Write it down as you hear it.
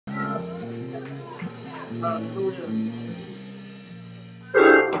Hallelujah.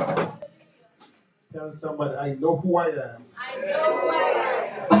 Tell somebody, I know who I am. I know who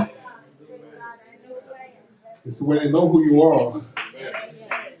I am. It's when you know who you are,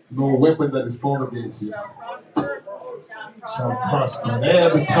 no weapon that is formed against you shall prosper. And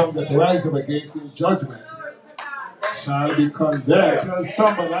every tongue that rises up against you in judgment shall be condemned. Tell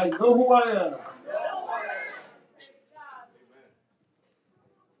somebody, I know who I am.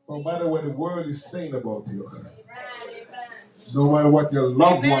 No matter what the world is saying about you, no matter what your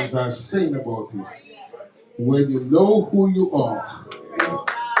loved ones are saying about you, when you know who you are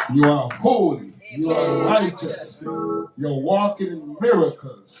holy, you are righteous, you're walking in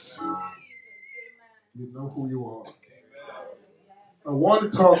miracles, you know who you are. I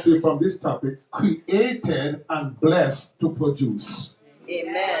want to talk to you from this topic, created and blessed to produce.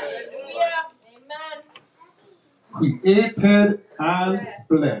 Amen. Created and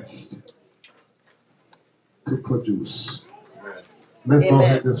blessed to produce. Let's go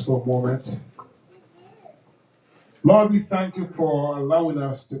ahead this for a moment. Lord, we thank you for allowing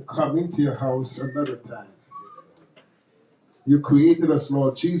us to come into your house another time. You created us,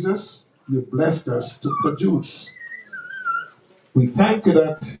 Lord Jesus. You blessed us to produce. We thank you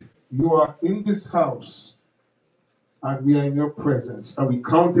that you are in this house and we are in your presence. And we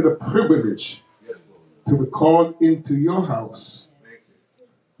count it a privilege to be called into your house.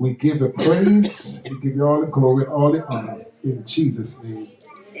 We give you praise, we give you all the glory, all the honor. In Jesus' name.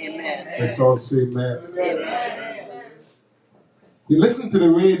 Amen. Let's all say amen. Amen. You listen to the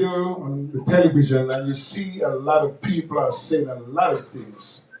radio, on the television, and you see a lot of people are saying a lot of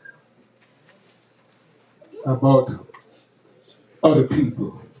things about other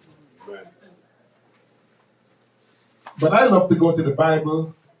people. But I love to go to the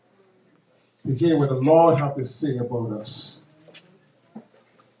Bible to hear what the Lord has to say about us.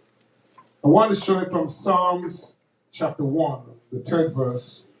 I want to show you from Psalms chapter 1, the 3rd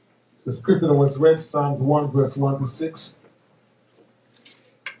verse. The scripture that was read, Psalms 1, verse 1 to 6.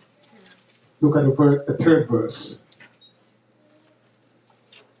 Look at the 3rd verse.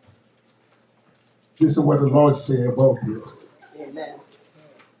 This is what the Lord said about you. Amen.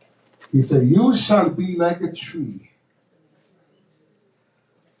 He said, you shall be like a tree.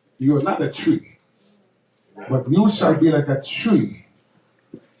 You are not a tree, but you shall be like a tree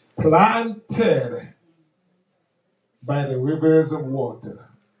planted by the rivers of water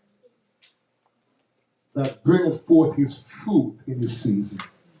that bringeth forth his fruit in his season.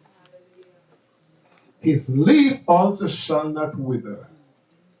 His leaf also shall not wither,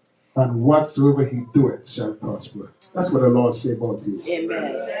 and whatsoever he doeth shall prosper. That's what the Lord said about you.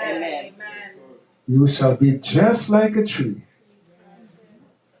 Amen. Amen. You shall be just like a tree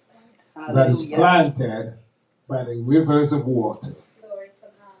that is planted by the rivers of water.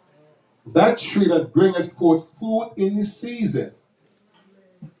 That tree that bringeth forth fruit in his season.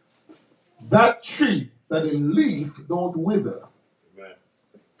 That tree that a leaf don't wither.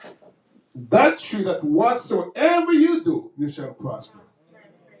 That tree that whatsoever you do, you shall prosper.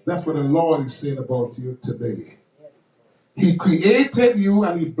 That's what the Lord is saying about you today. He created you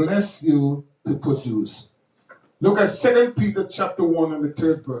and he blessed you to produce. Look at 2 Peter chapter 1 and the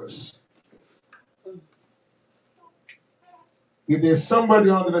 3rd verse. If there's somebody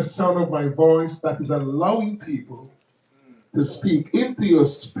under the sound of my voice that is allowing people to speak into your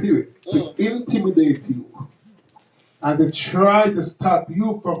spirit, to intimidate you, and to try to stop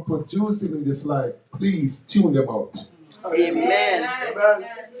you from producing in this life, please tune them out. Amen. Amen.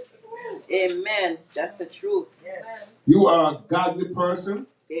 Amen. That's the truth. You are a godly person.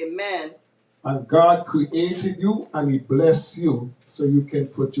 Amen. And God created you and he blessed you so you can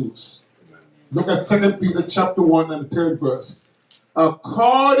produce. Look at 2 Peter chapter 1 and 3rd verse.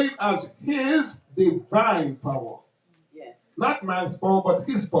 According as his divine power. Yes. Not man's power, but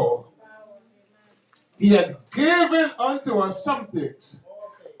his power. He had given unto us some things.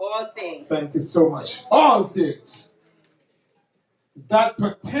 All things. Thank you so much. All things that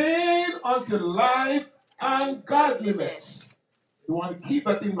pertain unto life and godliness. You want to keep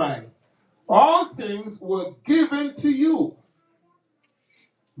that in mind. All things were given to you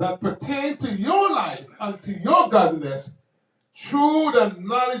that pertain to your life and to your godliness through the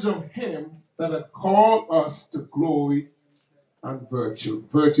knowledge of him that had called us to glory and virtue.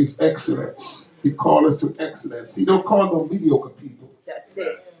 Virtue is excellence. He called us to excellence. He don't call no mediocre people. That's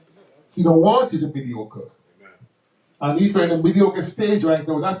it. He don't want you to be mediocre. Amen. And if you're in a mediocre stage right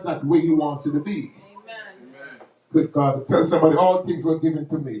now, that's not where he wants you to be. Amen. Good God. Tell somebody, all things were given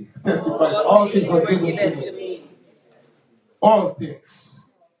to me. Testify, all things were given to me. All things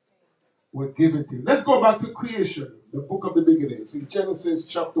were given to you. Let's go back to creation, the book of the beginnings, in Genesis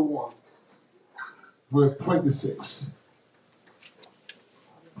chapter 1. verse 26.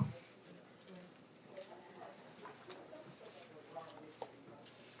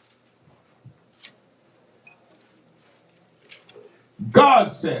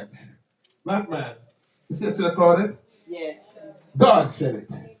 God said, not man. You see it's recorded? Yes. God said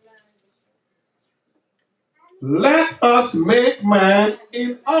it. Let us make man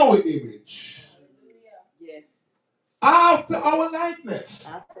in our image, Yes. after our likeness.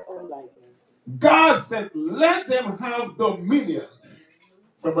 After our likeness. God said, let them have dominion.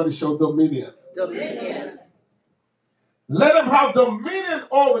 Somebody show dominion. Dominion. Let them have dominion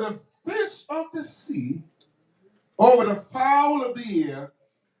over the fish of the sea, over the fowl of the air,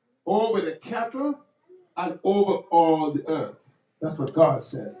 over the cattle, and over all the earth. That's what God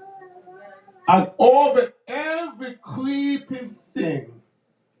said. And over every creeping thing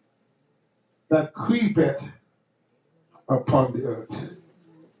that creepeth upon the earth.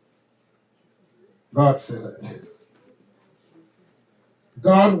 God said it.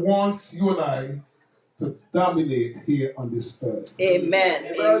 God wants you and I to dominate here on this earth.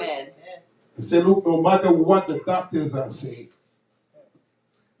 Amen. Amen. He said, look, no matter what the doctors are saying,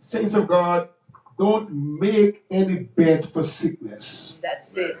 saints of God, don't make any bed for sickness.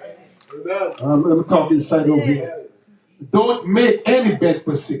 That's it. I'm talking inside over here. Don't make any bed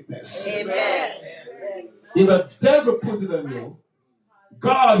for sickness. Amen. If the devil put it on you,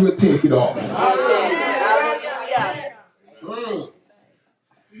 God will take it off. Hallelujah.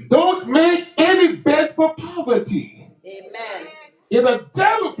 Don't make any bed for poverty. Amen. If the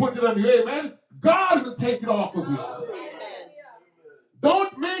devil put it on you, amen, God will take it off of you. Amen.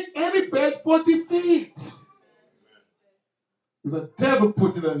 Don't make any bed for defeat. If the devil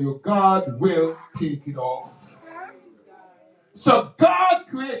put it on you, God will take it off. So God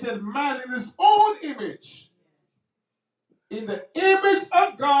created man in his own image. In the image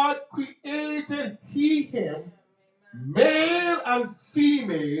of God created he him. Male and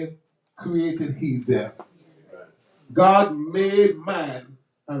female created he them. God made man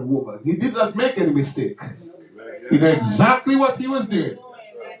and woman. He did not make any mistake. He knew exactly what he was doing.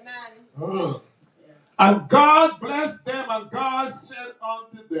 And God blessed them, and God said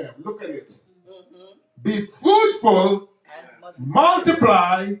unto them, look at it. Be fruitful,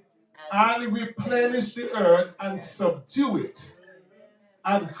 multiply, and replenish the earth, and subdue it.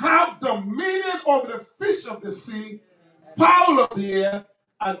 And have dominion over the fish of the sea, fowl of the air,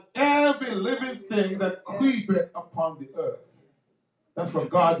 and every living thing that creepeth upon the earth. That's what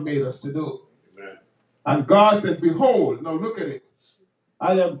God made us to do. Amen. And God said, behold, now look at it.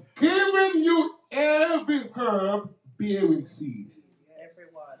 I have given you every herb bearing seed,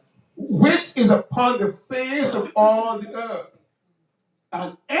 which is upon the face of all the earth.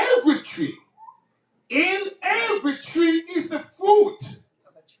 And every tree, in every tree is a fruit.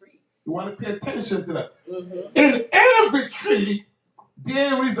 You want to pay attention to that. In every tree,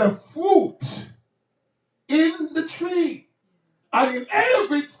 there is a fruit in the tree. And in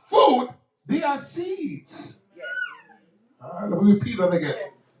every fruit, there are seeds. Let me repeat that again.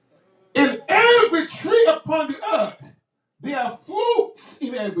 In every tree upon the earth, there are fruits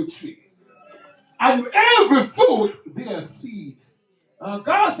in every tree. And in every fruit, there are seed.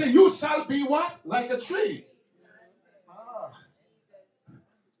 God said, you shall be what? Like a tree.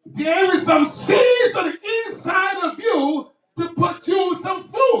 There is some seeds on the inside of you to produce some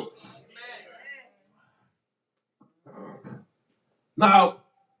fruits. Now,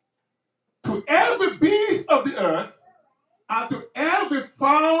 to every beast of the earth, and to every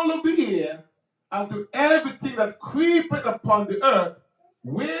fowl of the air, and to everything that creepeth upon the earth,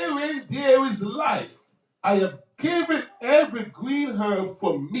 wherein there is life, I have given every green herb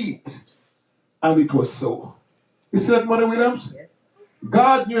for meat. And it was so. You see that, Mother Williams? Yes.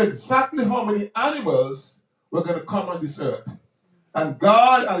 God knew exactly how many animals were going to come on this earth. And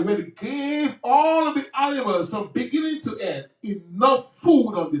God already gave all of the animals from beginning to end enough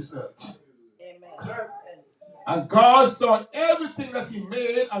food on this earth. Amen. And God saw everything that he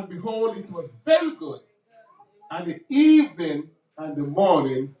made, and behold, it was very good. And the evening and the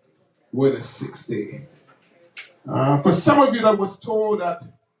morning were the sixth day. For some of you that was told that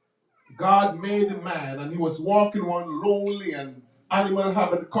God made a man and he was walking one lonely, and animal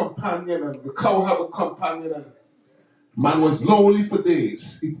have a companion and the cow have a companion, and man was lonely for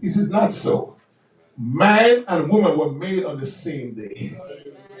days. It is not so. Man and woman were made on the same day.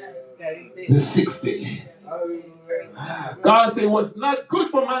 The sixth day. God said it was not good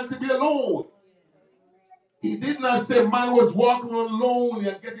for man to be alone. He did not say man was walking around lonely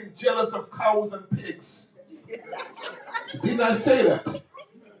and getting jealous of cows and pigs. He did not say that.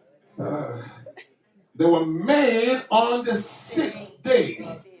 They were made on the sixth day.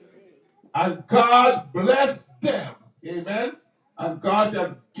 And God blessed them. Amen. And God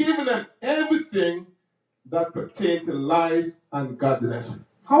had given them everything that pertained to life and godliness.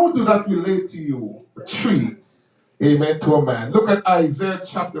 How do that relate to you? A tree. Amen. To a man. Look at Isaiah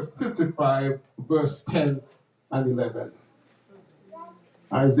chapter 55, verse 10 and 11.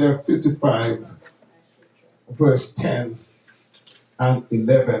 Isaiah 55, verse 10 and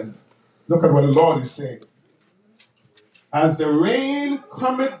 11. Look at what the Lord is saying. As the rain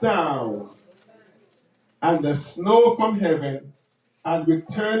cometh down, and the snow from heaven, and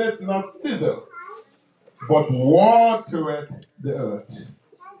returneth not thither, but watereth the earth.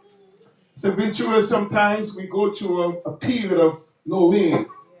 So, eventually, sometimes we go through a period of no rain,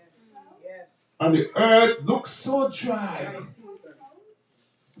 and the earth looks so dry,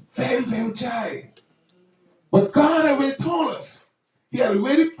 very, very dry. But God already told us He had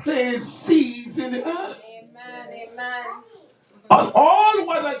already planted seeds in the earth. Amen. Amen. And all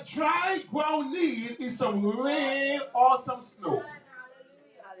what a dry ground needs is some rain or some snow.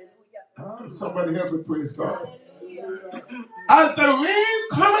 Somebody help me, praise God. As the rain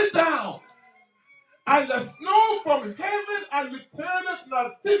cometh down, and the snow from heaven, and returneth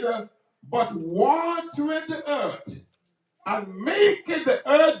not thither, but watereth the earth, and maketh the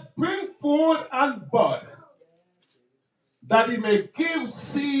earth bring forth and bud, that it may give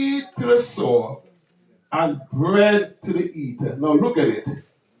seed to the sower, and bread to the eater. Now look at it.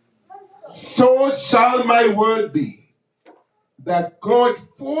 So shall my word be, that goeth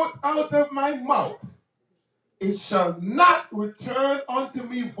forth out of my mouth. It shall not return unto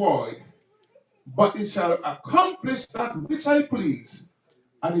me void, but it shall accomplish that which I please,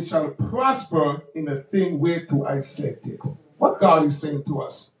 and it shall prosper in the thing whereto I sent it. What God is saying to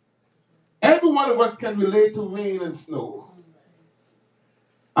us. Every one of us can relate to rain and snow.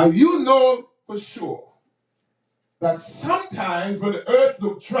 And you know for sure that sometimes when the earth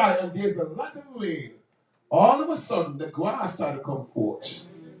looks dry and there's a lot of rain, all of a sudden the grass started to come forth.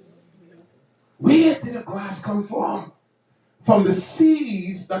 Where did the grass come from? From the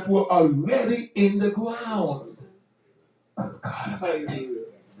seeds that were already in the ground. God Almighty.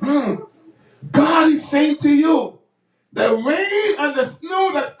 God is saying to you, the rain and the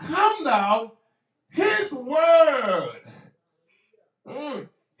snow that come down, His word.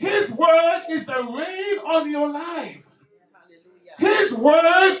 His word is a rain on your life. His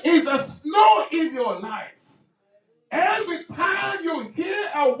word is a snow in your life. Every time you hear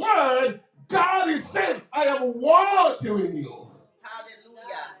a word, God is saying, I am watering you.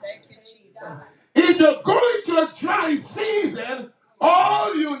 Hallelujah. Thank you, Jesus. If you're going through a dry season,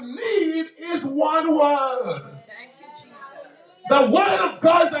 all you need is one word. Thank you, Jesus. The word of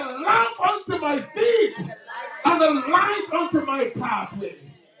God is a lamp unto my feet and a light unto my pathway.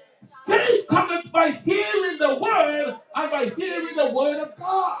 Faith cometh by hearing the word and by hearing the word of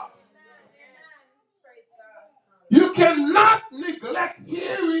God. You cannot neglect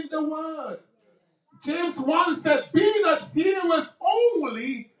hearing the word. James 1 said, be not hearers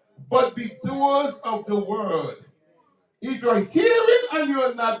only, but be doers of the word. If you're hearing and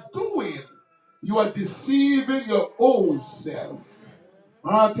you're not doing, you are deceiving your own self.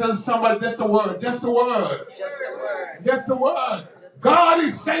 I'll tell somebody, just a word, just a word. Just a word. Just a word. God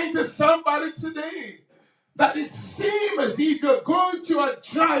is saying to somebody today that it seems as if you're going through a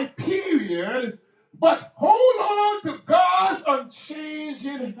dry period, but hold on to God's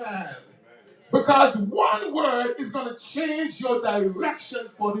unchanging hand. Because one word is going to change your direction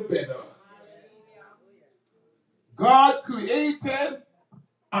for the better. God created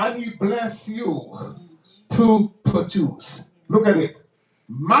and He blessed you to produce. Look at it.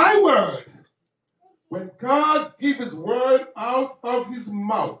 My word, when God gives His word out of His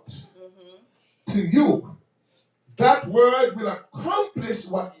mouth to you, that word will accomplish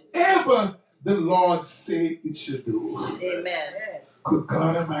whatever the Lord say it should do. Amen. Good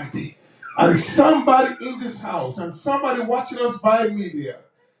God Almighty. And somebody in this house and somebody watching us by media,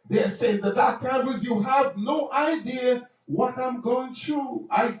 they're saying that Dr. Ambrose, you have no idea what I'm going through.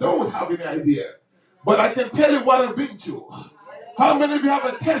 I don't have any idea. But I can tell you what I've been through. How many of you have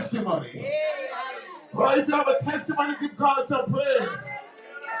a testimony? Well, if you have a testimony, give God some praise.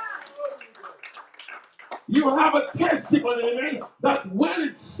 You have a testimony, amen, that when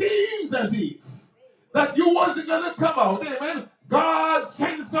it seems as if that you wasn't going to come out, amen, God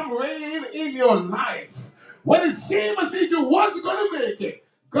sent some rain in your life. When it seemed as if you wasn't going to make it,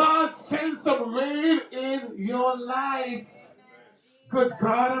 God sent some rain in your life. Good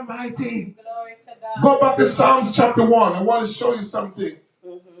God Almighty. Glory to God. Go back to Psalms chapter 1. I want to show you something.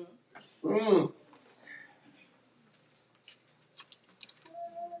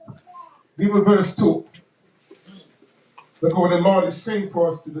 Give me verse 2. Look at what the Lord is saying for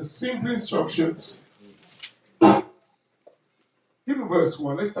us to the simple instructions. Give me verse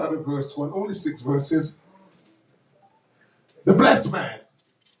 1. Let's start at verse 1. Only 6 verses. The blessed man.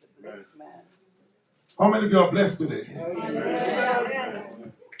 The blessed man. How many of you are blessed today?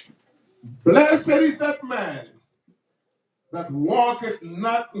 Amen. Blessed is that man that walketh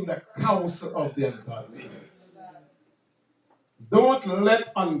not in the counsel of the ungodly. Don't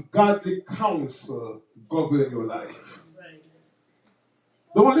let ungodly counsel govern your life.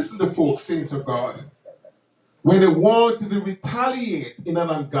 Don't listen to folks, saints of God, when they want to retaliate in an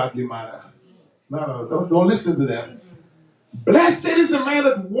ungodly manner. No, don't listen to them. Blessed is the man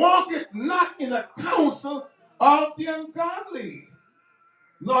that walketh not in the counsel of the ungodly,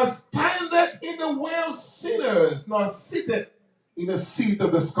 nor standeth in the way of sinners, nor sitteth in the seat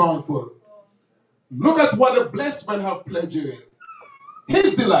of the scornful. Look at what the blessed man have pleasure in.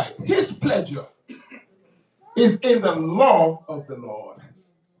 His delight, his pleasure is in the law of the Lord.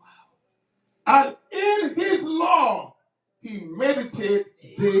 And in his law, he meditates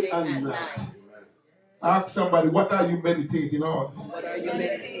day and night. Ask somebody, what are you meditating on? What are you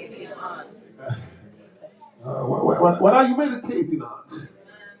meditating on? What are you meditating on?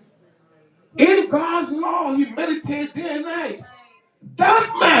 In God's law, he meditates day and night.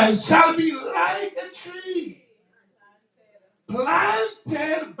 That man shall be like a tree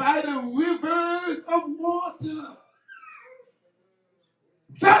planted by the rivers of water.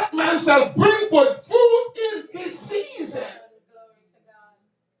 That man shall bring forth fruit in his season.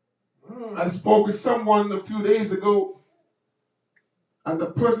 I spoke with someone a few days ago, and the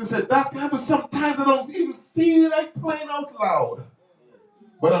person said, Doctor, I was sometimes I don't even feel like praying out loud,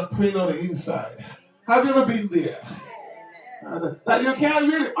 but I'm praying on the inside. Have you ever been there? That you can't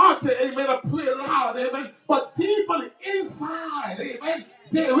really utter, amen, a prayer loud, amen, but deep on the inside, amen,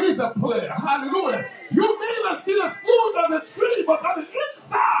 there is a prayer. Hallelujah. You may not see the fruit of the tree, but on the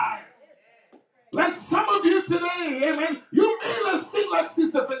inside, like some of you today, amen, you may not sing like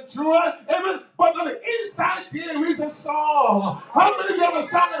Sister Ventura, amen, but on the inside there is a song. How many of you have a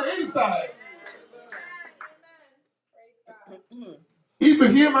song on the inside? If you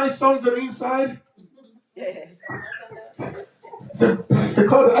hear my songs on the inside, so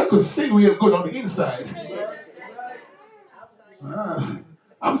I could sing real good on the inside.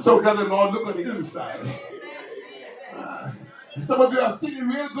 I'm so glad the Lord look on the inside. Some of you are singing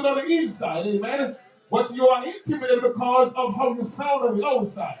real good on the inside, amen. But you are intimidated because of how you sound on the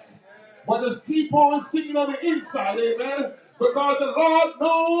outside. But just keep on singing on the inside, amen. Because the Lord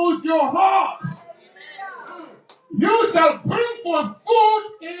knows your heart. You shall bring forth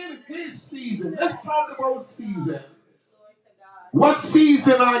food in his season. Let's talk about season. What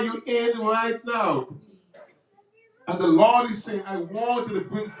season are you in right now? And the Lord is saying, I want you to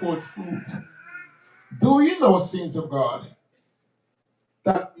bring forth fruit. Do you know, saints of God,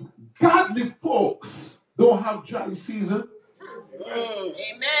 that godly folks don't have dry season?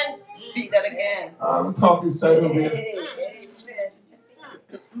 Amen. Speak that again. I'm talking side of it.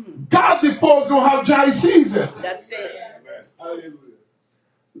 Godly folks don't have dry season. That's it.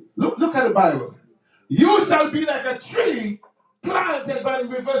 Look at the Bible. You shall be like a tree planted by the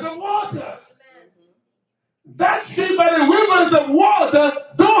rivers of water. That tree by the rivers of water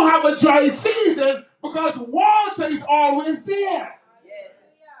don't have a dry season because water is always there.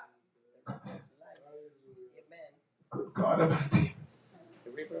 Yes. Good God Almighty.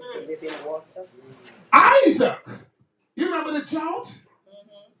 The river of the living water. Isaac, you remember the drought?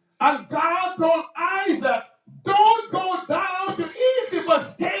 And God told Isaac, don't go down to Egypt, but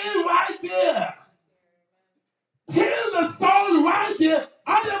stay right there. Till the soil right there,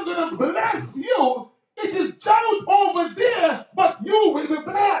 I am going to bless you. It is drought over there, but you will be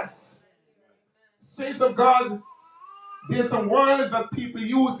blessed. Saints of God, there's some words that people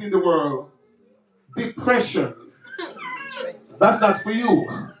use in the world. Depression. That's not for you.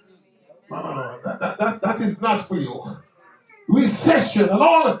 No. That is not for you. Recession and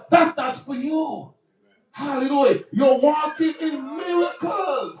all, that's not for you. Hallelujah. You're walking in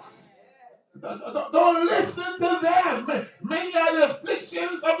miracles. Don't listen to them. Many are the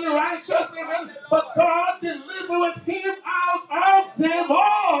afflictions of the righteous, amen, but God delivereth him out of them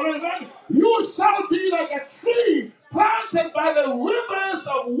all, amen. You shall be like a tree planted by the rivers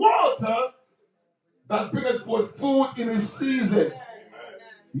of water that bringeth forth food in its season.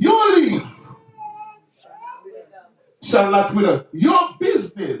 Your leaf shall not wither. Your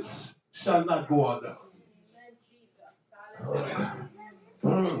business shall not go under.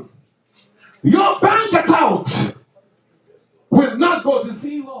 Your bank account will not go to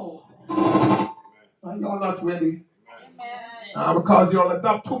zero. You're not ready. Because you'll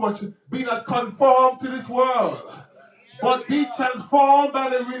adopt too much. Be not conformed to this world, but be transformed by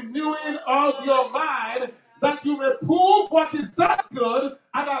the renewing of your mind, that you may prove what is that good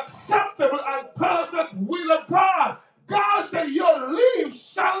and acceptable and perfect will of God. God said, your leaf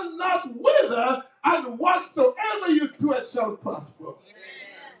shall not wither, and whatsoever you do it shall prosper.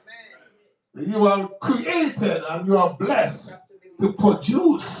 You are created and you are blessed to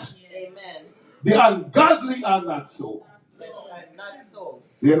produce. Amen. The ungodly are not so. Not so.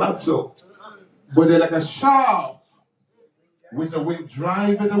 They are not so. But they're like a shaft which the wind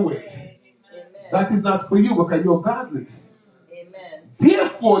drive it away. Amen. That is not for you because you're godly. Amen.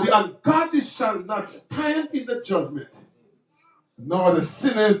 Therefore, the ungodly shall not stand in the judgment, nor the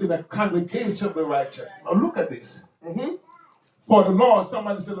sinners in the congregation of the righteous. Now look at this. For the Lord,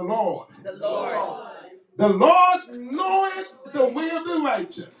 somebody say the Lord. The Lord. The Lord knoweth the way of the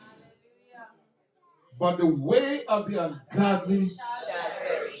righteous, but the way of the ungodly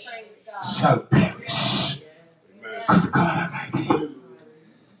shall perish. Good God Almighty.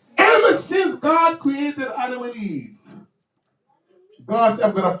 Ever since God created Adam and Eve, God said,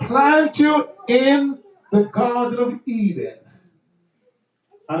 I'm going to plant you in the Garden of Eden.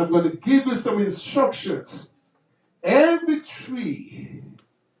 And I'm going to give you some instructions. Every tree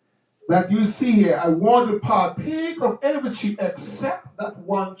that you see here, I want to partake of every tree except that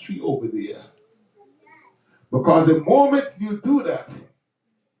one tree over there. Because the moment you do that,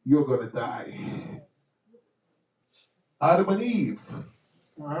 you're going to die. Adam and Eve.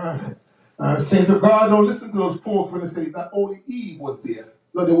 Saints of God, don't listen to those folks when they say that only Eve was there.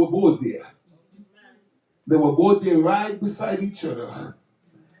 No, they were both there. They were both there right beside each other.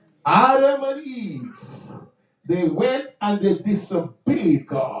 Adam and Eve, they went and they disobeyed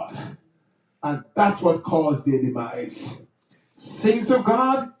God. And that's what caused their demise. Saints of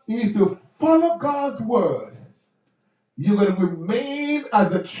God, if you follow God's word, you're going to remain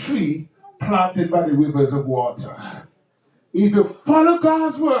as a tree planted by the rivers of water. If you follow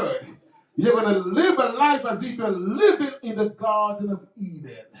God's word, you're going to live a life as if you're living in the Garden of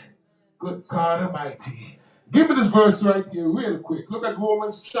Eden. Good God Almighty. Give me this verse right here real quick. Look at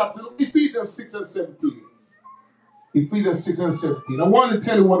Ephesians 6 and 17. Ephesians 6 and 17. I want to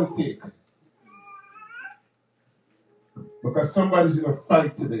tell you what to take. Because somebody's in a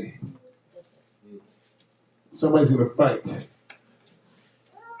fight today. Somebody's in a fight.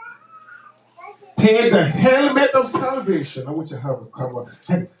 Take the helmet of salvation. I want you to have a cover.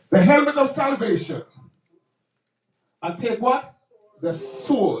 The helmet of salvation. And take what? The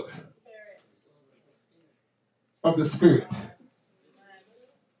sword of the Spirit.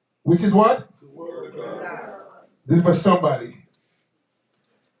 Which is what? The word of God. This is for somebody.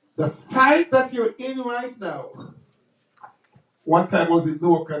 The fight that you're in right now. One time I was in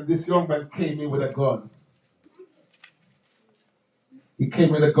Newark and this young man came in with a gun. He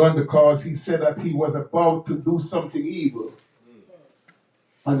came with a gun because he said that he was about to do something evil.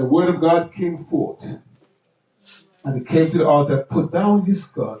 And the word of God came forth. And he came to the altar, put down his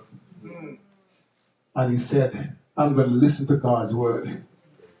gun. And he said, I'm going to listen to God's word.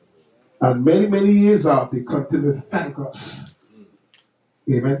 And many, many years after, he continued to thank us.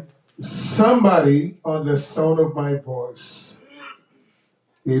 Amen. Somebody on the sound of my voice.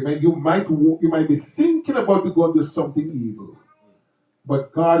 Amen. You might be thinking about to go and do something evil.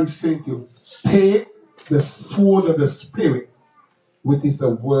 But God is saying to you, take the sword of the Spirit, which is the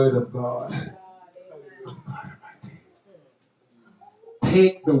word of God.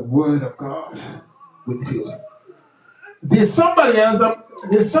 Take the word of God with you. There's somebody else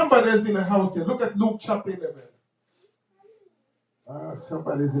in the house here. Look at Luke chapter 11.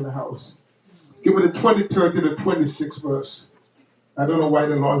 Somebody's in the house. Give me the 23rd to the 26th verse. I don't know why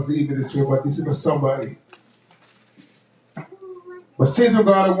the Lord's leaving this way, but this is for somebody. But saints of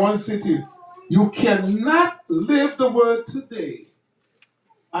God, I want to say to you, you cannot live the word today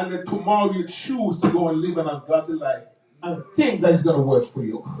and then tomorrow you choose to go and live an ungodly life and think that it's going to work for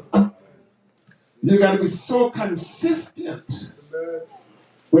you. You got to be so consistent.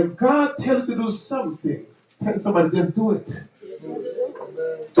 When God tells you to do something, tell somebody, just do it.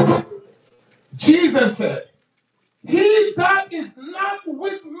 Jesus said, he that is not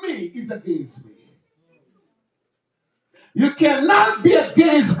with me is against me. You cannot be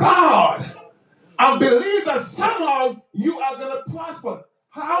against God and believe that somehow you are going to prosper.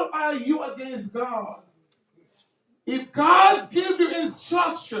 How are you against God? If God gives you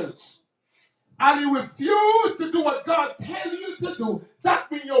instructions and you refuse to do what God tells you to do,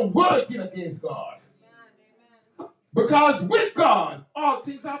 that means you're working against God. Because with God, all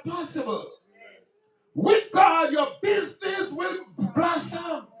things are possible. With God, your business will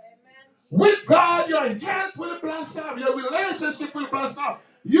blossom. With God, your health will blossom. Your relationship will blossom.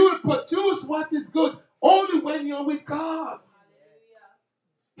 You will produce what is good. Only when you're with God.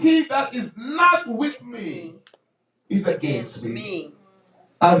 He that is not with me is against me.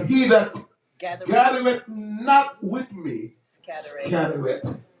 And he that gathereth not with me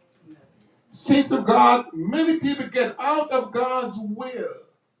scattereth. Saints of God, many people get out of God's will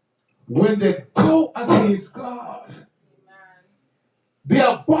when they go against God. They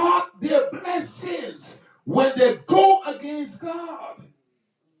abort their blessings when they go against God.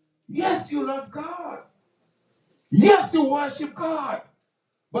 Yes, you love God. Yes, you worship God.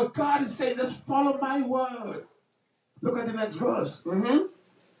 But God is saying, just follow my word. Look at the next verse.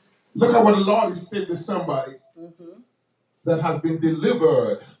 Look at what the Lord is saying to somebody that has been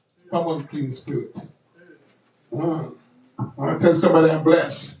delivered from unclean spirit. I want to tell somebody, I'm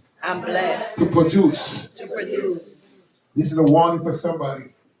blessed. I'm blessed to produce. This is a warning for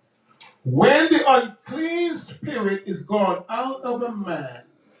somebody. When the unclean spirit is gone out of a man,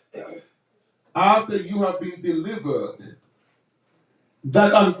 after you have been delivered,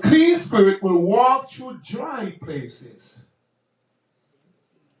 that unclean spirit will walk through dry places,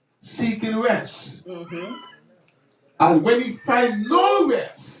 seeking rest. And when he finds no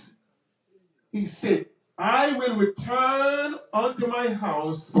rest, he said, I will return unto my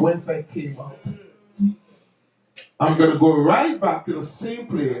house whence I came out. I'm going to go right back to the same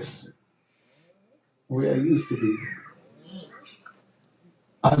place where I used to be.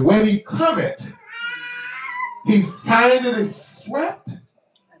 And when he cometh, he findeth it swept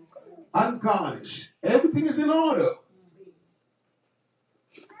and garnished. Everything is in order.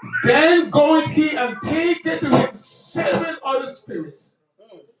 Then goeth he and taketh to him 7 other spirits,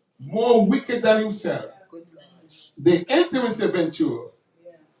 more wicked than himself. They enter his adventure,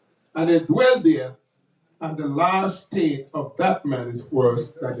 and they dwell there, and the last state of that man is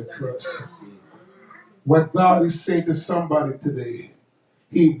worse than the first. What God is saying to somebody today,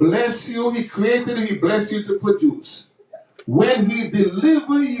 he bless you, he created you, he bless you to produce. When he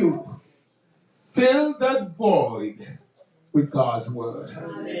deliver you, fill that void with God's word.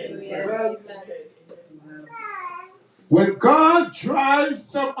 Hallelujah. When God drives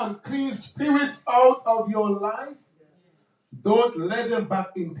some unclean spirits out of your life, don't let them back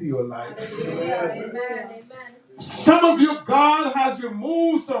into your life. Amen. Some of you, God has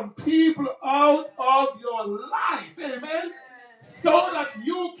removed some people out of your life. Amen. So that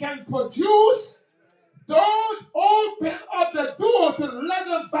you can produce. Don't open up the door to let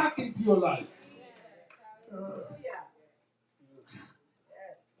them back into your life.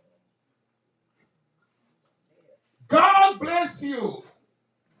 God bless you.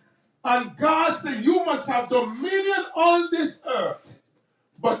 And God said you must have dominion on this earth.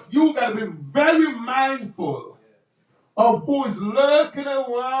 But you got to be very mindful of who is lurking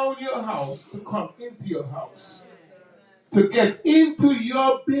around your house to come into your house, to get into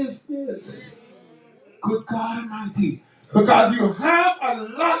your business. Good God Almighty. Because you have a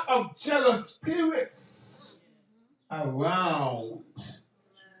lot of jealous spirits around.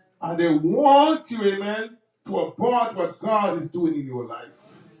 And they want you, amen, to abort what God is doing in your life.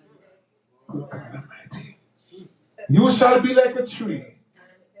 Good God Almighty. You shall be like a tree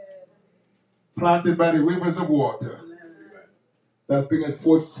planted by the rivers of water that bringeth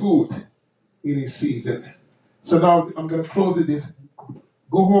forth fruit in its season. So now I'm going to close with this.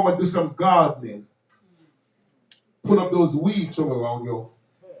 Go home and do some gardening. Pull up those weeds from around you.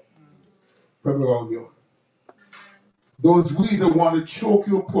 Those weeds that want to choke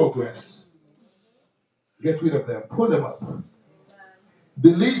your progress. Get rid of them. Pull them up.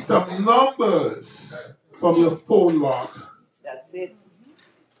 Delete some numbers from your phone log. That's it.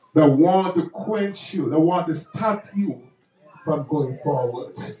 That want to quench you, that want to stop you from going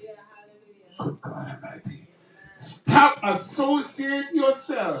forward. Good God Almighty. Stop associating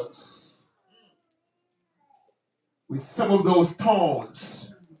yourselves with some of those thorns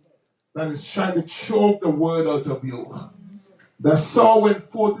that is trying to choke the word out of you. The sow went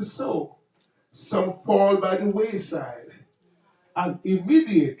forth to sow. Some fall by the wayside. And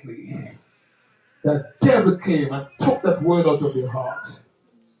immediately, the devil came and took that word out of your heart.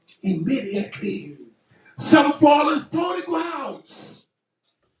 Immediately. Some fall on stony grounds.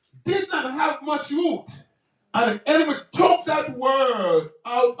 Did not have much root. And the enemy took that word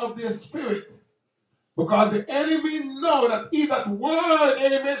out of their spirit. Because the enemy know that if that word,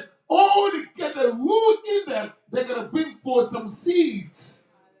 amen, only get a root in them, they're going to bring forth some seeds.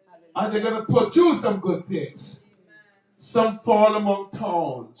 And they're going to produce some good things. Some fall among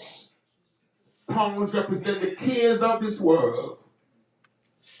thorns. Thorns represent the cares of this world.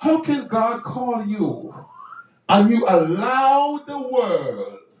 How can God call you and you allow the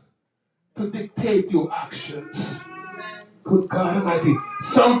world to dictate your actions? Good God Almighty.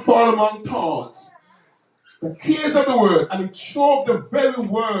 Some fall among thorns. the keys of the word, and he choked the very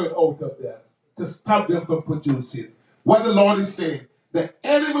word out of them to stop them from producing. What the Lord is saying, the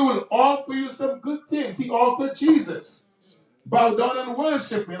enemy will offer you some good things. He offered Jesus. Bow down and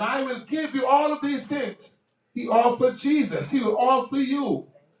worship me, and I will give you all of these things. He offered Jesus. He will offer you.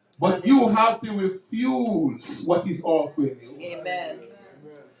 But you have to refuse what he's offering you. Amen.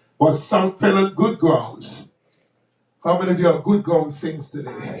 But some fell on good grounds. How many of you are good ground sings today?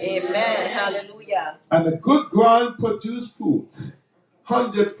 Amen. Hallelujah. And the good ground produced fruit,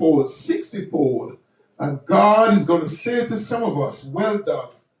 100-fold, 60-fold. And God is going to say to some of us, well done,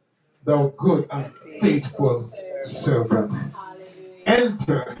 thou good and faithful servant.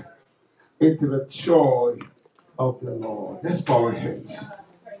 Enter into the joy of the Lord. Let's bow our heads.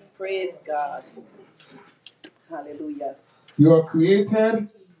 Praise God. Hallelujah. You are created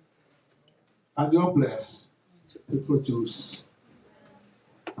and you're blessed to produce.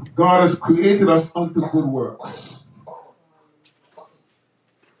 God has created us unto good works.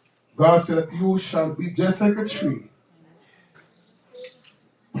 God said that you shall be just like a tree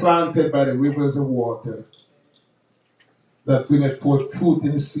planted by the rivers of water that bringeth forth fruit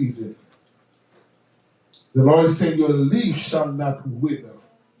in the season. The Lord is saying your leaf shall not wither.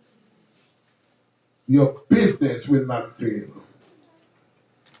 Your business will not fail.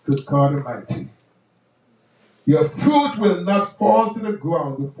 Good God Almighty. Your fruit will not fall to the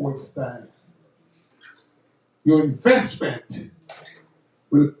ground before it's time. Your investment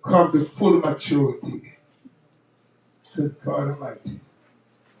will come to full maturity. Good God Almighty.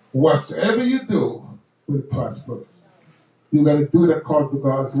 Whatsoever you do will prosper. You got to do it according to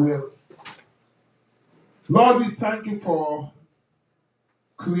God's will. Lord, we thank you for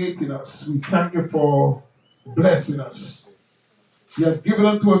creating us. We thank you for blessing us. You have given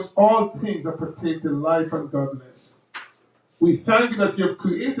unto us all things that pertain to life and godliness. We thank you that you have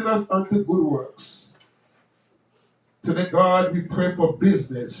created us unto good works. Today, God, we pray for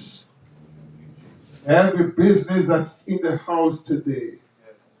business. Every business that's in the house today.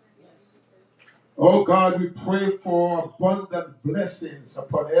 Oh God, we pray for abundant blessings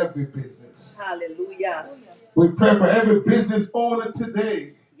upon every business. Hallelujah. We pray for every business owner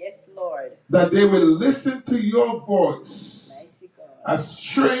today. Yes, Lord. That they will listen to your voice. Mighty God. A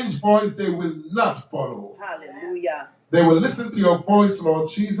strange voice they will not follow. Hallelujah. They will listen to your voice,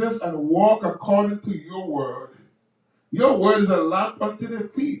 Lord Jesus, and walk according to your word. Your word is a lamp unto the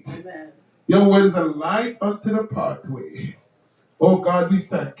feet. Amen. Your word is a light unto the pathway. Oh God, we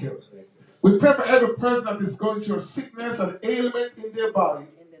thank you. We pray for every person that is going through a sickness and ailment in their body.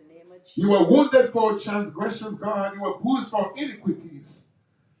 In the name of Jesus. You were wounded for transgressions, God. You were bruised for iniquities.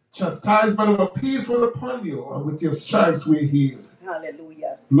 Chastisement of our peace was upon you, and with your stripes we are healed.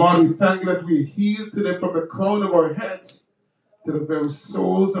 Hallelujah. Lord, we thank you that we are healed today from the crown of our heads to the very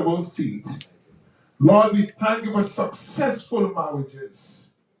soles of our feet. Lord, we thank you for successful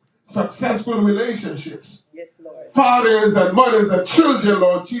marriages, successful relationships. Yes, Lord. Fathers and mothers and children,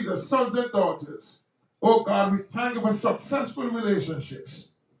 Lord Jesus, sons and daughters. Oh God, we thank you for successful relationships.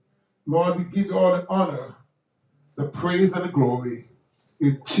 Lord, we give you all the honor, the praise, and the glory.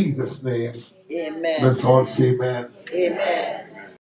 In Jesus' name. Amen. Let's all say amen. Amen.